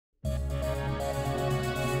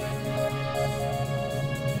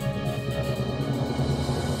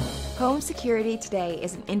Home security today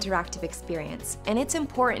is an interactive experience, and it's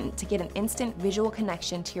important to get an instant visual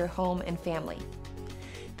connection to your home and family.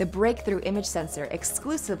 The Breakthrough Image Sensor,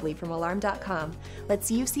 exclusively from Alarm.com, lets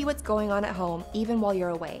you see what's going on at home even while you're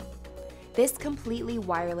away. This completely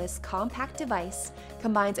wireless, compact device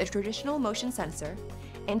combines a traditional motion sensor,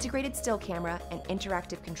 integrated still camera, and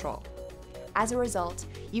interactive control. As a result,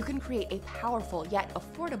 you can create a powerful yet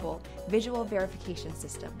affordable visual verification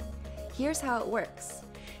system. Here's how it works.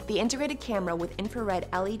 The integrated camera with infrared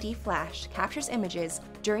LED flash captures images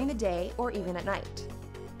during the day or even at night.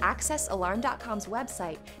 Access Alarm.com's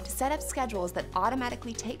website to set up schedules that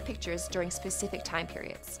automatically take pictures during specific time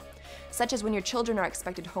periods, such as when your children are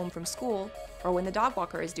expected home from school or when the dog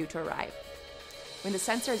walker is due to arrive. When the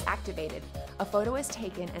sensor is activated, a photo is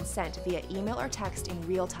taken and sent via email or text in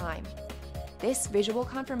real time. This visual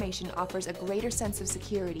confirmation offers a greater sense of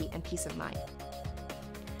security and peace of mind.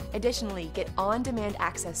 Additionally, get on-demand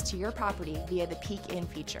access to your property via the Peek In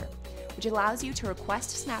feature, which allows you to request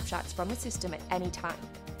snapshots from the system at any time.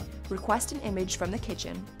 Request an image from the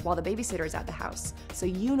kitchen while the babysitter is at the house, so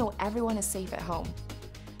you know everyone is safe at home.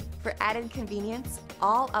 For added convenience,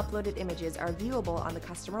 all uploaded images are viewable on the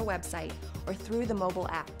customer website or through the mobile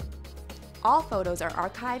app. All photos are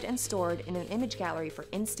archived and stored in an image gallery for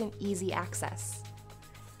instant, easy access.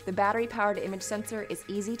 The battery-powered image sensor is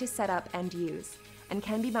easy to set up and use, and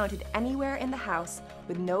can be mounted anywhere in the house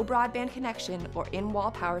with no broadband connection or in-wall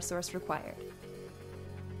power source required.